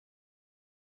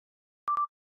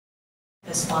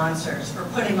the sponsors for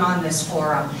putting on this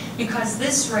forum, because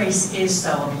this race is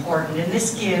so important, and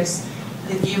this gives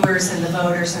the viewers and the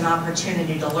voters an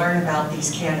opportunity to learn about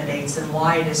these candidates and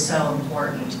why it is so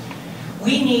important.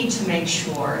 We need to make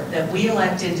sure that we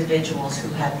elect individuals who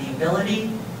have the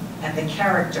ability and the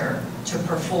character to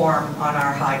perform on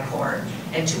our high court,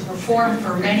 and to perform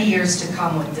for many years to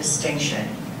come with distinction.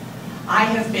 I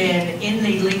have been in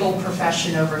the legal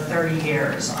profession over 30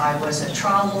 years. I was a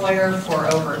trial lawyer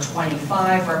for over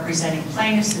 25, representing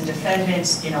plaintiffs and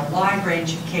defendants in a wide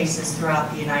range of cases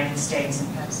throughout the United States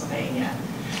and Pennsylvania.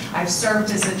 I've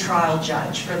served as a trial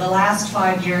judge. For the last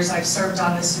 5 years, I've served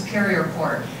on the Superior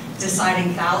Court,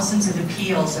 deciding thousands of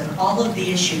appeals and all of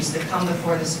the issues that come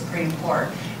before the Supreme Court,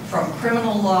 from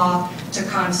criminal law to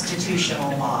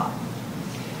constitutional law.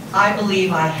 I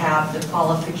believe I have the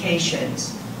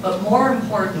qualifications, but more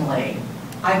importantly,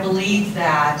 I believe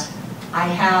that I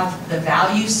have the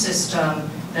value system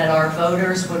that our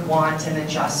voters would want in a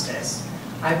justice.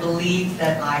 I believe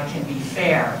that I can be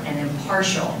fair and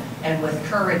impartial and with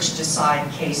courage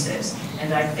decide cases,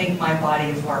 and I think my body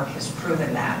of work has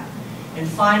proven that. And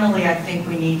finally, I think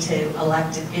we need to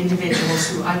elect individuals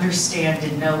who understand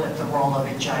and know what the role of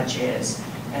a judge is,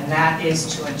 and that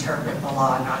is to interpret the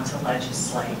law, not to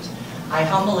legislate. I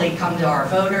humbly come to our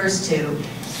voters to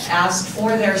ask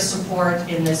for their support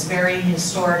in this very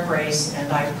historic race,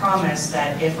 and I promise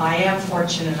that if I am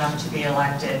fortunate enough to be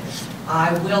elected,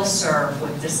 I will serve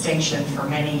with distinction for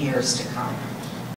many years to come.